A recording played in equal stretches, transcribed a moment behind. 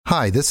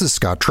Hi, this is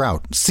Scott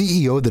Trout,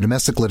 CEO of the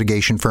domestic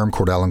litigation firm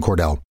Cordell &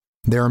 Cordell.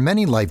 There are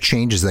many life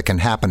changes that can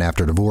happen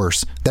after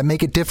divorce that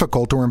make it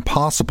difficult or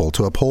impossible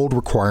to uphold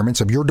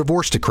requirements of your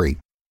divorce decree.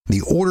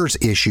 The orders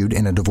issued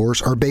in a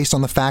divorce are based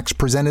on the facts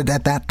presented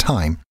at that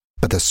time,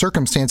 but the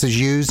circumstances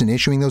used in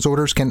issuing those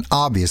orders can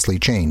obviously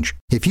change.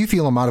 If you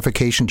feel a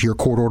modification to your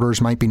court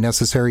orders might be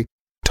necessary,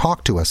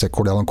 talk to us at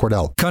Cordell &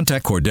 Cordell.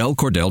 Contact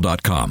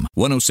CordellCordell.com,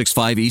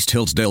 1065 East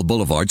Hillsdale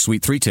Boulevard,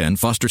 Suite 310,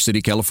 Foster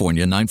City,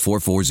 California,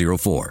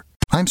 94404.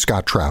 I'm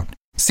Scott Trout,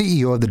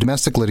 CEO of the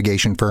domestic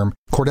litigation firm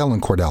Cordell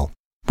 & Cordell.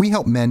 We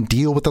help men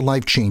deal with the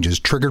life changes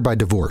triggered by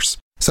divorce,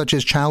 such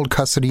as child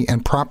custody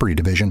and property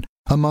division,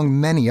 among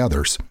many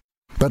others.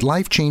 But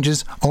life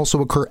changes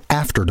also occur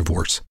after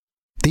divorce.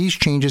 These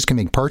changes can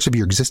make parts of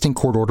your existing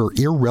court order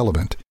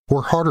irrelevant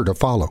or harder to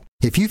follow.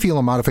 If you feel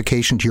a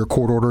modification to your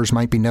court orders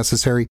might be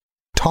necessary,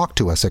 talk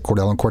to us at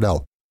Cordell &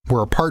 Cordell.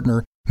 We're a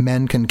partner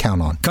men can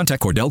count on.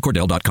 Contact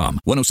CordellCordell.com,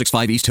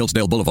 1065 East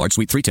Hillsdale Boulevard,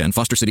 Suite 310,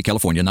 Foster City,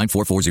 California,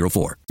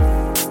 94404.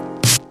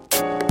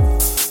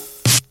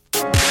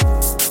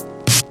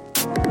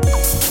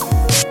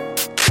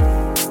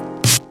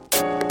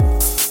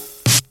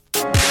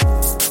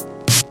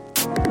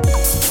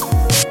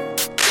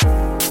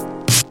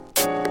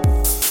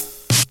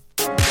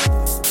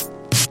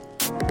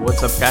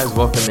 What's up, guys?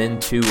 Welcome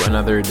into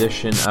another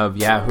edition of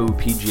Yahoo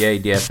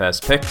PGA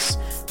DFS Picks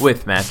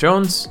with Matt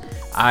Jones.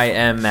 I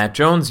am Matt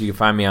Jones. You can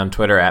find me on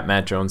Twitter at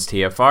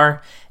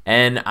MattJonesTFR.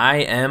 And I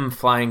am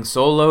flying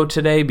solo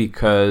today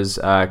because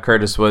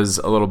Curtis was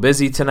a little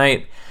busy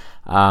tonight.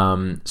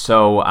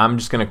 So I'm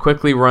just going to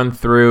quickly run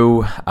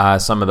through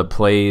some of the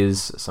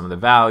plays, some of the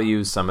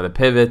values, some of the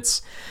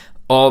pivots,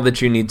 all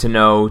that you need to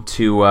know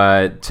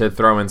to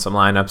throw in some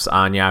lineups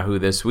on Yahoo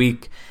this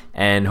week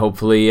and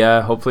hopefully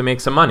make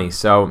some money.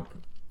 So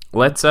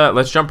let's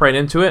jump right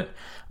into it.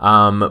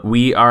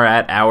 We are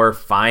at our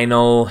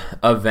final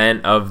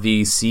event of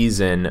the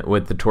season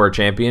with the Tour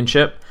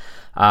Championship.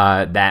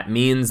 That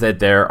means that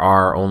there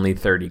are only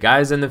 30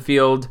 guys in the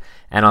field,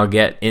 and I'll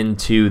get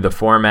into the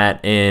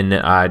format in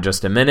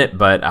just a minute,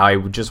 but I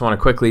just want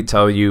to quickly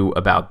tell you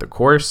about the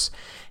course.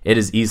 It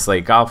is East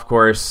Lake Golf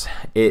Course.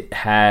 It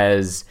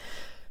has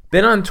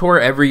been on tour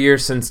every year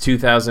since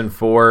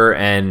 2004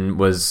 and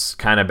was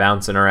kind of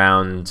bouncing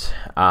around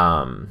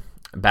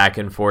back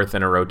and forth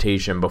in a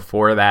rotation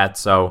before that.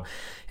 So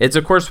it's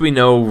a course we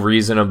know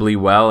reasonably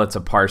well. It's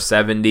a par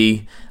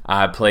 70,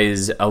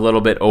 plays a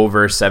little bit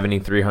over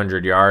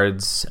 7,300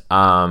 yards,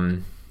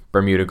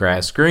 Bermuda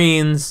grass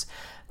greens,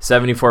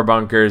 74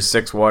 bunkers,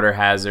 6 water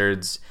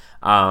hazards.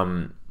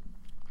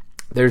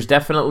 There's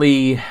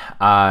definitely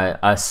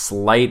a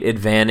slight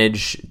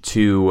advantage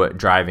to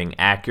driving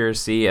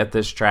accuracy at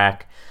this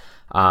track.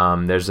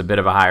 There's a bit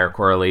of a higher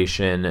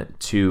correlation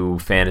to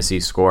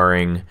fantasy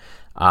scoring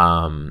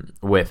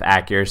with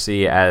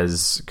accuracy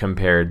as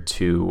compared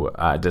to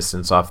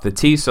distance off the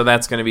tee. So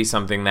that's going to be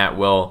something that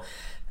we'll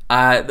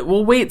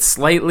wait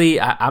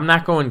slightly. I'm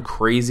not going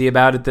crazy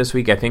about it this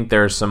week. I think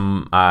there are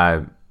some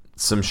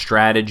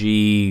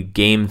strategy,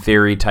 game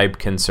theory type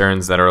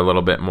concerns that are a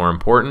little bit more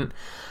important.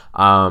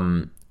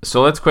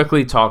 So let's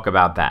quickly talk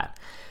about that.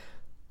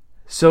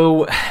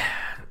 So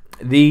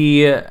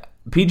the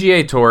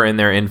PGA Tour, in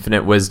their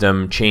infinite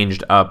wisdom,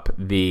 changed up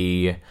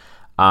the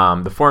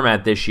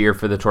format this year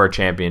for the Tour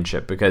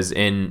Championship, because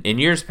in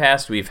years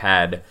past we've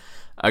had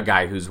a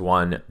guy who's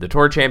won the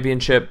Tour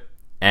Championship,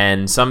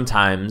 and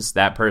sometimes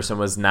that person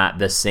was not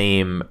the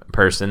same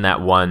person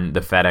that won the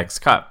FedEx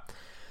Cup.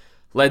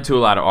 Led to a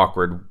lot of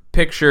awkward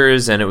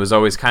pictures, and it was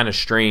always kind of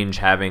strange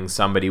having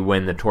somebody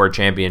win the Tour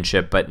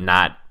Championship but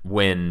not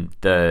win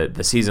the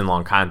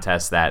season-long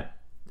contest that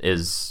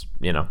is,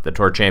 the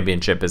Tour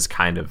Championship is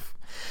kind of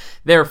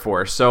there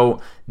for. So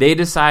they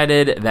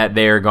decided that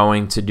they're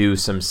going to do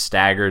some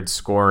staggered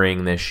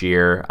scoring this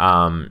year.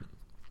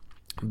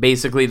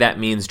 Basically, that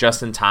means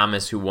Justin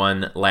Thomas, who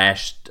won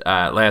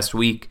last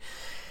week,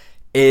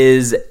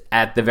 is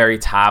at the very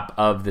top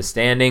of the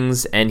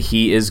standings, and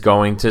he is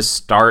going to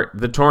start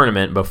the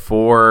tournament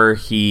before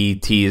he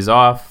tees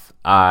off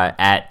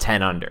at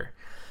 10 under.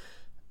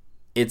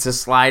 It's a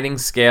sliding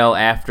scale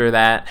after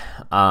that,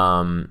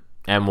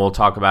 and we'll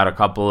talk about a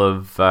couple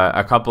of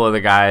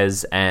the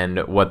guys and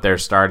what their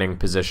starting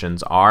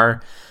positions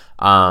are.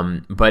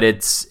 But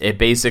it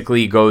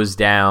basically goes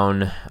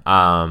down.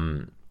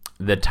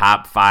 The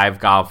top 5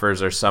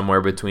 golfers are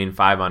somewhere between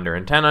 5 under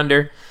and 10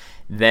 under.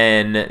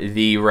 Then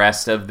the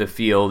rest of the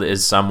field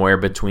is somewhere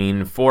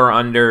between 4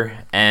 under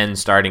and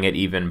starting at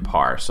even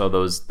par. So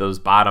those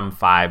bottom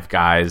 5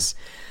 guys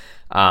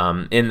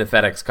in the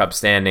FedEx Cup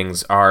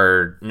standings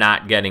are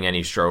not getting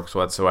any strokes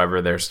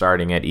whatsoever. They're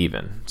starting at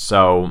even.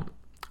 So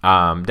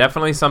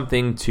definitely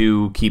something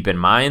to keep in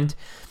mind.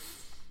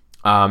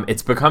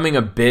 It's becoming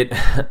a bit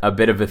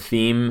of a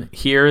theme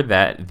here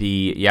that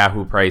the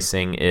Yahoo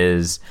pricing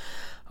is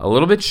a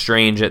little bit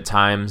strange at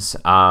times.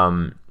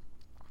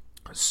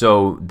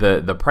 So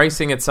the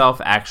pricing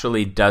itself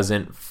actually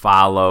doesn't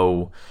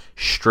follow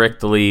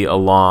strictly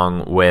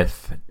along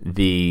with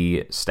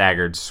the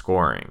staggered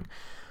scoring.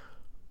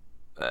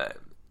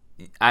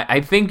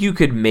 I think you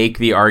could make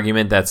the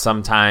argument that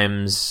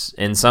sometimes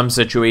in some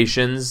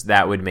situations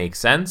that would make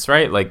sense,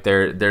 right? Like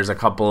there's a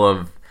couple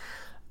of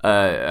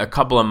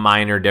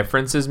minor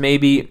differences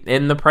maybe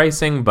in the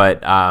pricing,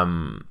 but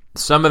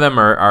some of them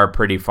are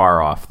pretty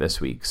far off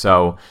this week.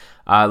 So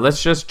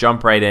let's just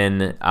jump right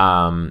in.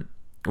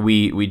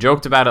 We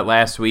joked about it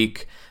last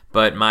week,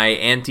 but my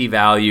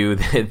anti-value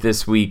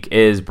this week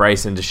is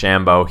Bryson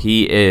DeChambeau.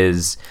 He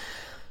is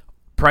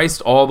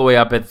priced all the way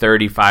up at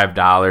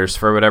 $35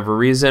 for whatever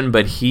reason,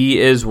 but he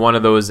is one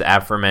of those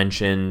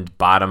aforementioned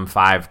bottom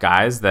 5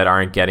 guys that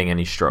aren't getting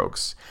any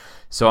strokes.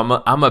 So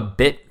I'm a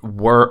bit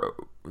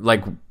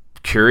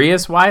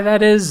curious why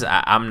that is.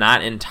 I'm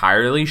not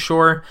entirely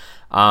sure.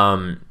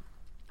 Not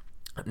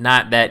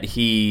that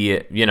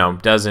he,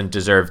 doesn't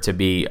deserve to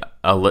be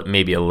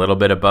maybe a little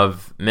bit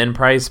above min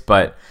price,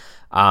 but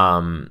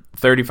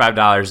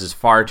 $35 is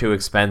far too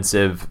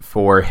expensive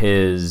for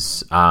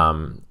his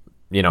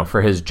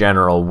for his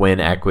general win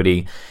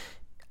equity.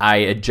 I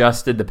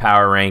adjusted the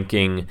power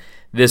ranking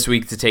this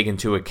week to take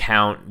into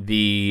account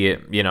the,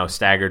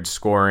 staggered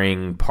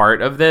scoring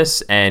part of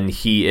this, and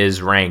he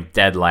is ranked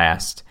dead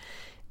last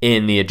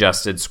in the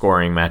adjusted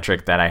scoring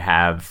metric that I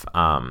have.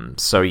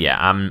 So yeah,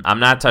 I'm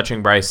not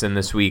touching Bryson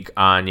this week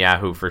on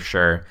Yahoo for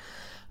sure.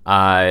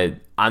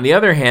 On the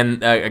other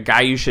hand, a guy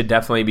you should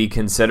definitely be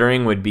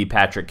considering would be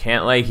Patrick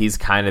Cantlay. He's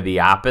kind of the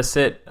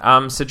opposite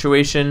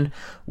situation,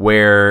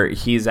 where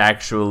he's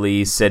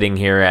actually sitting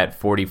here at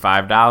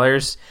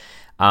 $45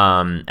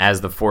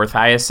 as the 4th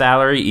highest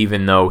salary,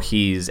 even though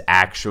he's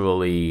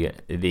actually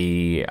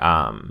the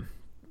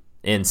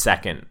in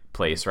second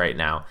place right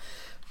now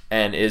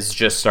and is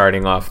just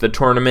starting off the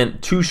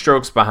tournament 2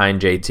 strokes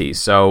behind JT.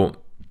 So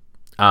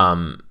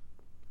I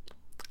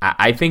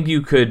think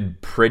you could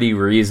pretty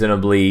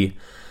reasonably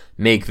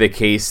make the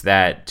case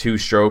that 2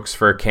 strokes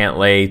for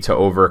Cantlay to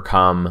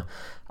overcome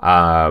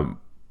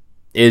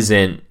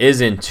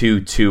isn't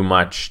too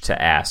much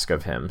to ask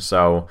of him.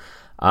 So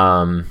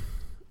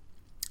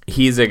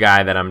he's a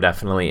guy that I'm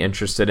definitely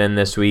interested in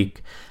this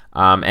week.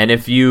 And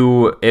if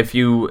you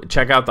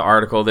check out the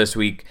article this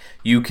week,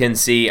 you can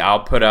see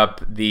I'll put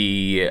up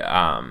the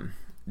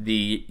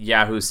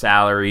Yahoo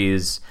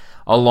salaries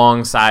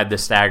alongside the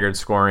staggered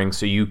scoring,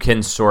 so you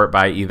can sort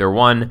by either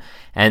one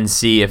and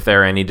see if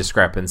there are any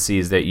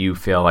discrepancies that you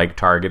feel like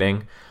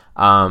targeting.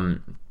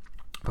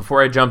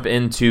 Before I jump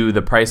into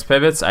the price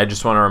pivots, I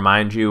just want to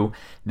remind you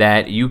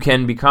that you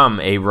can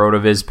become a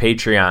RotoViz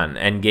Patreon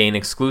and gain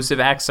exclusive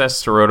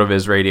access to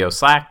RotoViz Radio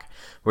Slack,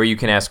 where you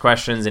can ask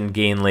questions and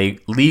gain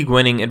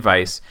league-winning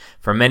advice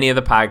from many of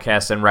the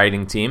podcast and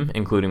writing team,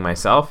 including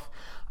myself.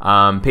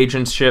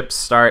 Patronships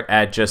start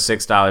at just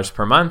 $6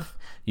 per month.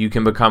 You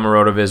can become a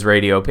RotoViz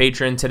Radio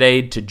patron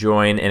today to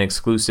join an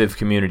exclusive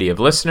community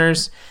of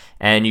listeners,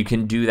 and you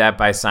can do that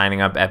by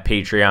signing up at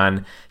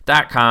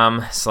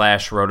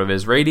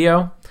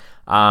patreon.com/RotoVizRadio.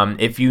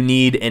 If you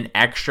need an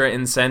extra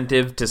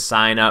incentive to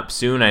sign up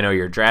soon, I know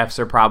your drafts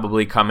are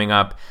probably coming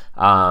up,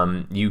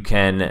 you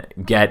can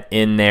get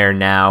in there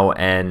now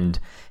and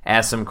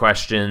ask some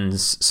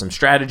questions, some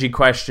strategy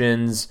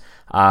questions,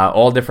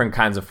 all different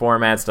kinds of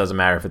formats. Doesn't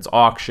matter if it's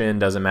auction,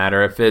 doesn't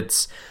matter if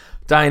it's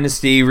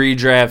Dynasty,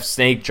 redraft,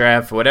 snake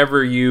draft,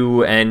 whatever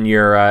you and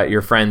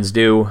your friends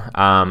do.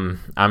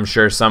 I'm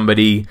sure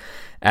somebody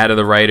out of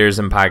the writers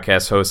and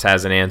podcast hosts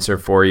has an answer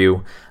for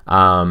you.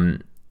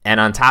 And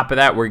on top of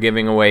that, we're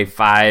giving away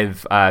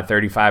 5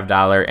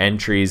 $35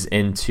 entries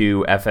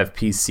into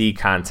FFPC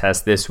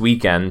contest this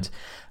weekend,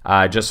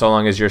 just so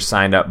long as you're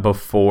signed up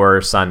before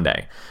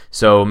Sunday.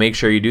 So make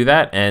sure you do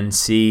that, and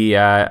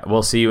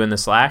we'll see you in the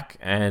Slack,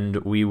 and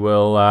we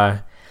will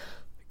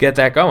get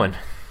that going.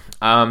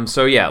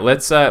 So yeah,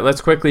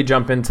 let's quickly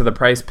jump into the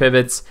price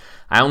pivots.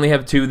 I only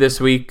have 2 this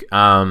week.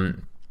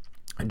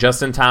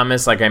 Justin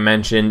Thomas, like I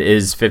mentioned,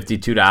 is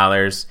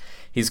 $52.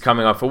 He's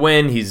coming off a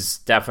win. He's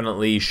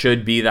definitely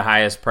should be the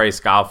highest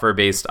priced golfer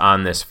based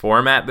on this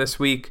format this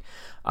week.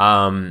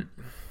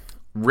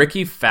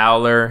 Ricky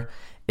Fowler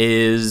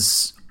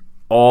is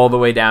all the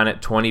way down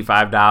at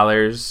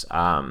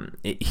 $25.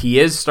 He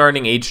is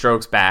starting 8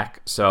 strokes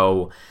back,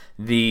 so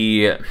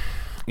the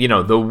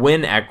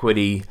win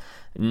equity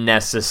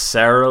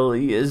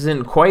necessarily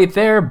isn't quite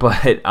there,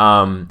 but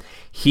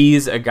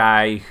he's a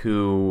guy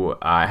who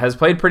has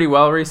played pretty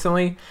well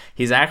recently.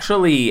 He's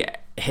actually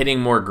hitting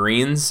more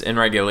greens in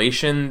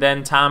regulation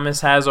than Thomas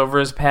has over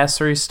his past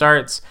 3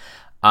 starts,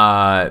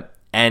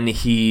 and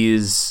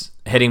he's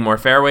hitting more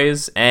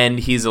fairways, and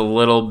he's a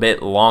little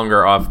bit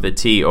longer off the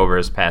tee over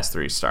his past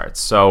 3 starts.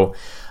 So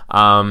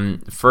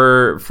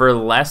for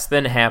less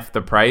than half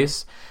the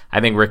price,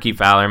 I think Ricky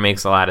Fowler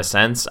makes a lot of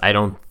sense. I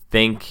don't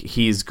think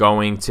he's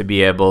going to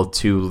be able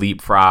to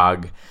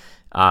leapfrog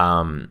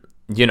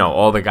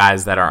all the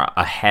guys that are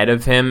ahead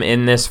of him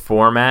in this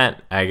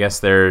format. I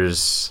guess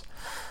there's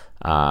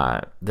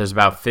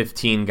about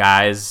 15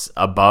 guys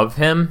above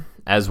him,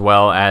 as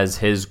well as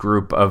his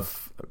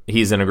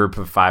he's in a group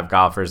of 5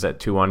 golfers at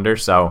 2 under.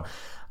 So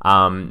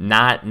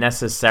not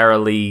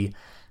necessarily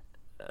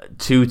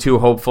too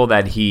hopeful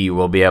that he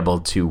will be able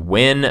to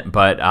win,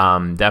 but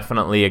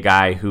definitely a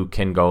guy who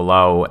can go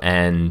low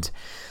and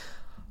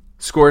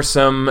score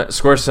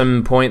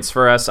some points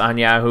for us on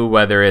Yahoo.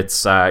 Whether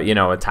it's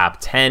a top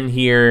 10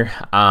 here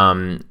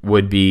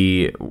would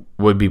be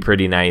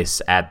pretty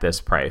nice at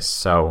this price.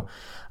 So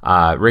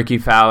Ricky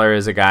Fowler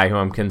is a guy who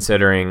I'm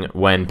considering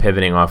when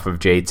pivoting off of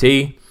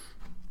JT.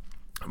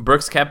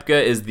 Brooks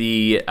Koepka is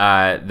the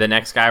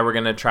next guy we're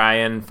gonna try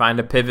and find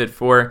a pivot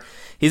for.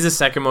 He's the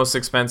second most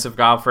expensive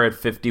golfer at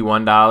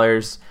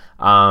 $51.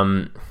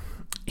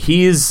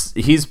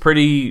 He's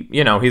pretty,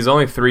 he's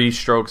only 3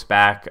 strokes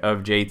back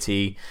of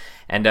JT,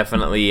 and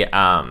definitely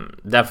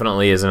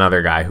is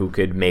another guy who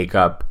could make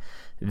up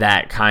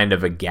that kind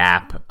of a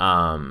gap.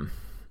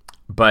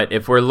 But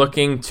if we're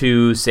looking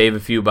to save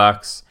a few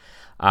bucks,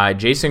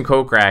 Jason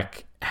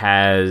Kokrak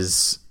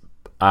has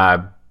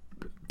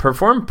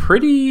performed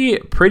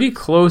pretty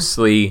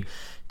closely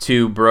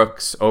to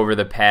Brooks over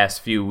the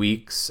past few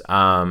weeks.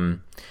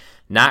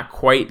 Not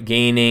quite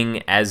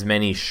gaining as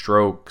many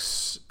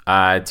strokes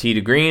tee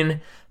to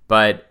green,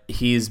 but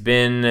he's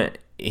been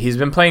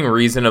playing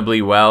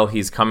reasonably well.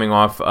 He's coming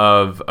off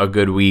of a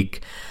good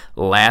week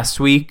last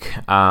week.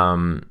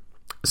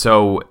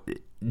 So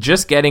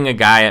just getting a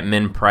guy at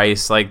min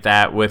price like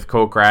that with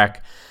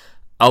Kokrak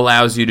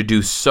allows you to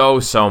do so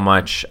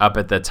much up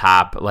at the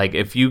top. Like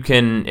if you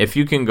can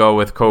go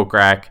with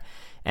Kokrak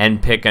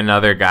and pick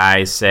another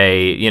guy,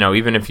 say,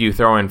 even if you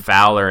throw in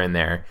Fowler in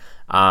there,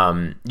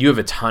 you have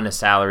a ton of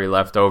salary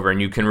left over,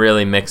 and you can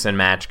really mix and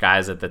match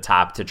guys at the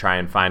top to try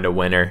and find a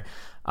winner.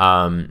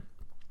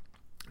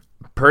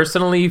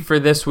 Personally, for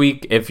this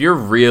week, if you're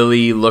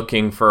really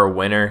looking for a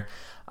winner,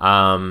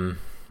 I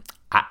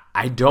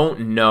don't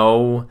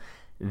know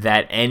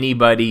that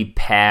anybody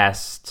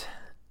past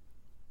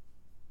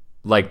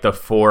like the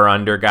 4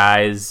 under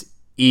guys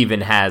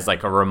even has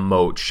like a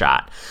remote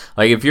shot.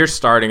 Like if you're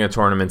starting a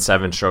tournament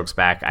 7 strokes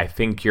back, I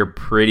think you're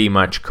pretty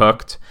much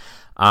cooked.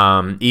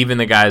 Even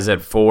the guys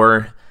at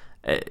 4,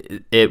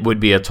 it would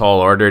be a tall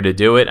order to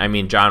do it. I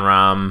mean, Jon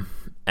Rahm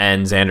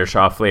and Xander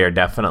Schauffele are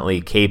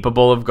definitely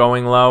capable of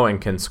going low and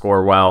can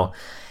score well,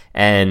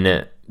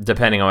 and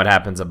depending on what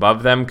happens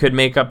above them, could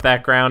make up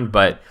that ground.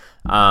 But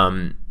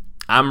I'm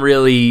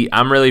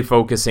really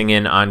focusing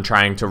in on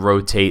trying to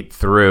rotate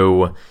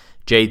through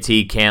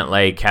JT,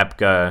 Cantlay,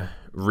 Koepka,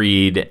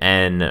 Reed,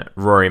 and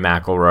Rory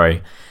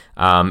McIlroy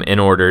in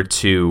order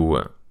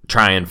to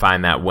try and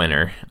find that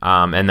winner.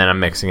 And then I'm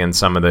mixing in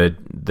some of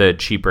the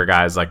cheaper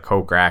guys like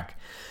Kokrak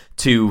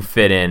to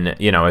fit in,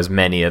 as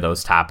many of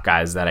those top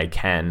guys that I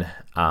can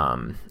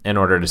in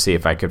order to see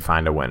if I could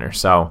find a winner.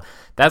 So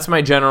that's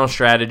my general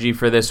strategy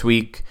for this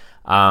week.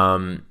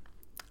 That's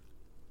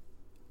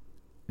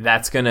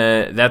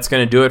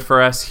gonna do it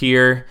for us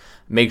here.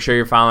 Make sure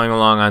you're following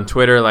along on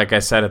Twitter, like I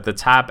said at the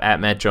top, at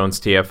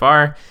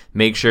MattJonesTFR.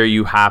 Make sure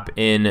you hop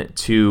in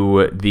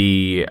to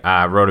the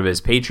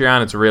RotoViz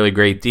Patreon. It's a really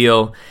great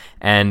deal,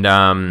 and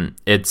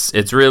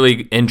it's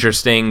really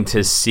interesting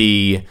to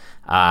see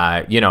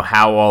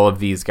how all of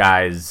these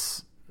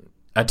guys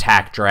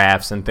attack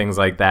drafts and things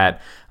like that.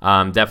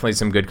 Definitely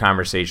some good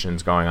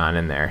conversations going on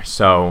in there.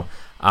 So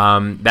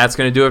that's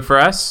going to do it for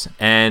us,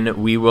 and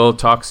we will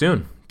talk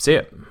soon. See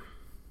ya.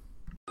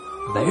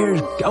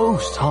 There's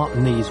ghosts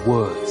haunting these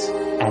woods,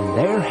 and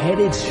they're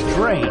headed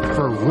straight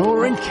for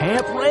Roaring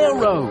Camp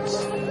Railroads.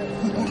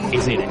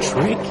 Is it a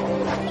trick?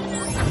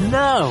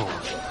 No,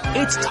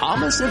 it's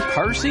Thomas and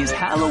Percy's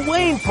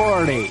Halloween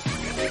party.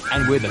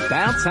 And with a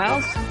bounce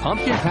house,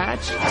 pumpkin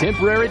patch,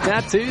 temporary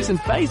tattoos, and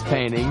face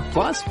painting,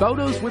 plus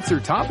photos with Sir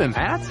Topham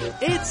hats,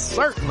 it's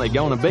certainly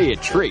gonna be a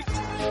treat.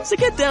 So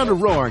get down to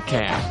Roaring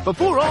Camp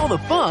before all the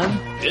fun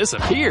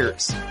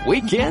disappears.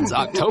 Weekends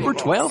October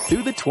 12th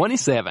through the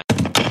 27th.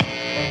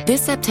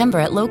 This September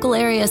at local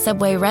area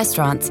Subway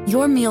restaurants,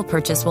 your meal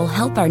purchase will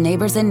help our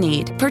neighbors in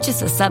need.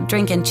 Purchase a sub,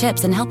 drink, and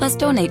chips and help us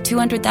donate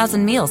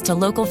 200,000 meals to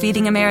local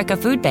Feeding America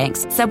food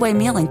banks. Subway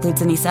meal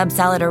includes any sub,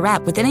 salad, or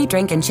wrap with any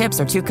drink and chips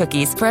or 2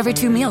 cookies. For every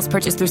 2 meals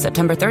purchased through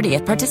September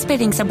 30th,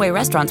 participating Subway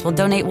restaurants will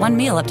donate 1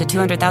 meal up to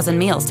 200,000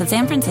 meals to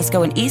San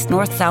Francisco and East,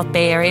 North, South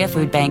Bay Area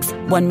food banks.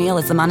 1 meal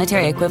is the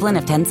monetary equivalent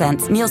of 10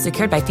 cents. Meals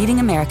secured by Feeding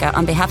America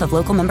on behalf of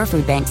local member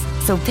food banks.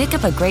 So pick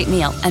up a great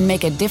meal and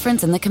make a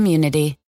difference in the community.